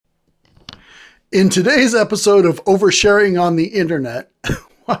In today's episode of Oversharing on the Internet,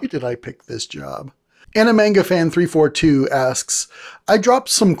 why did I pick this job? AniMangaFan342 asks, I dropped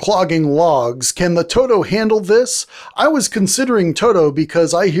some clogging logs. Can the Toto handle this? I was considering Toto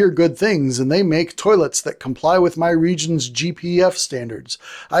because I hear good things and they make toilets that comply with my region's GPF standards.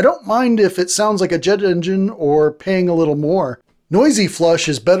 I don't mind if it sounds like a jet engine or paying a little more. Noisy flush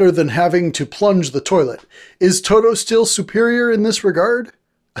is better than having to plunge the toilet. Is Toto still superior in this regard?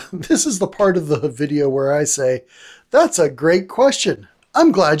 This is the part of the video where I say, that's a great question.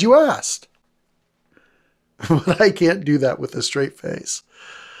 I'm glad you asked. But I can't do that with a straight face.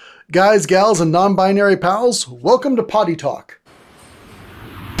 Guys, gals, and non-binary pals, welcome to Potty Talk.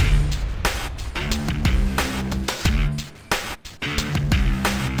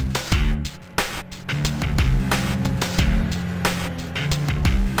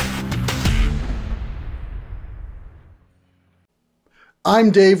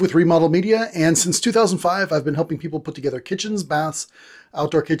 I'm Dave with Remodel Media, and since 2005, I've been helping people put together kitchens, baths,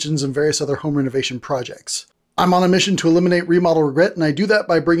 outdoor kitchens, and various other home renovation projects. I'm on a mission to eliminate remodel regret, and I do that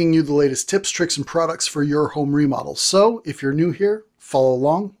by bringing you the latest tips, tricks, and products for your home remodels. So if you're new here, follow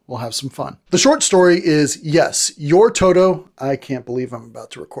along, we'll have some fun. The short story is, yes, your Toto, I can't believe I'm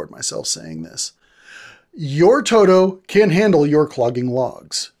about to record myself saying this. Your Toto can handle your clogging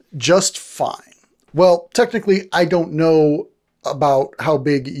logs just fine. Well, technically, I don't know about how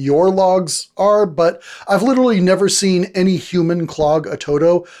big your logs are, but I've literally never seen any human clog a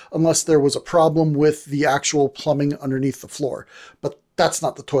Toto unless there was a problem with the actual plumbing underneath the floor. But that's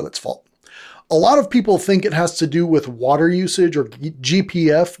not the toilet's fault. A lot of people think it has to do with water usage or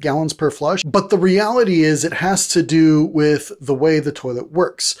GPF, gallons per flush, but the reality is it has to do with the way the toilet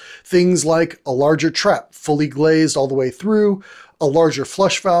works. Things like a larger trap, fully glazed all the way through, a larger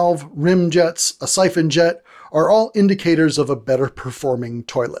flush valve, rim jets, a siphon jet, are all indicators of a better performing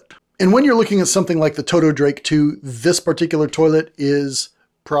toilet. And when you're looking at something like the Toto Drake 2, this particular toilet is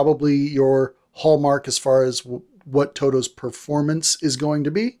probably your hallmark as far as what Toto's performance is going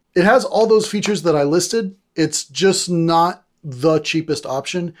to be. It has all those features that I listed. It's just not the cheapest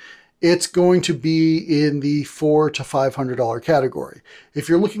option. It's going to be in the $400 to $500 category. If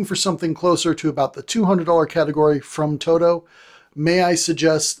you're looking for something closer to about the $200 category from Toto, may I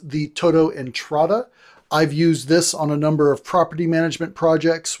suggest the Toto Entrada? I've used this on a number of property management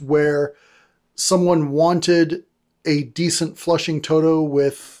projects where someone wanted a decent flushing Toto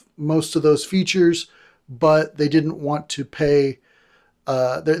with most of those features, but they didn't want to pay,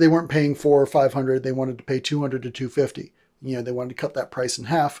 they weren't paying $400 or $500, they wanted to pay $200 to $250. You know, they wanted to cut that price in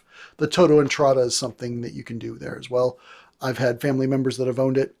half. The Toto Entrada is something that you can do there as well. I've had family members that have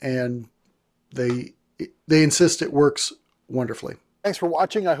owned it and they insist it works wonderfully. Thanks for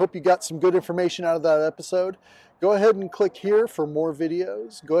watching. I hope you got some good information out of that episode. Go ahead and click here for more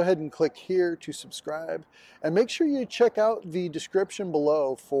videos. Go ahead and click here to subscribe. And make sure you check out the description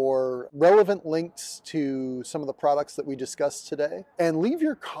below for relevant links to some of the products that we discussed today. And leave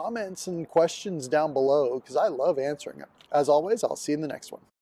your comments and questions down below because I love answering them. As always, I'll see you in the next one.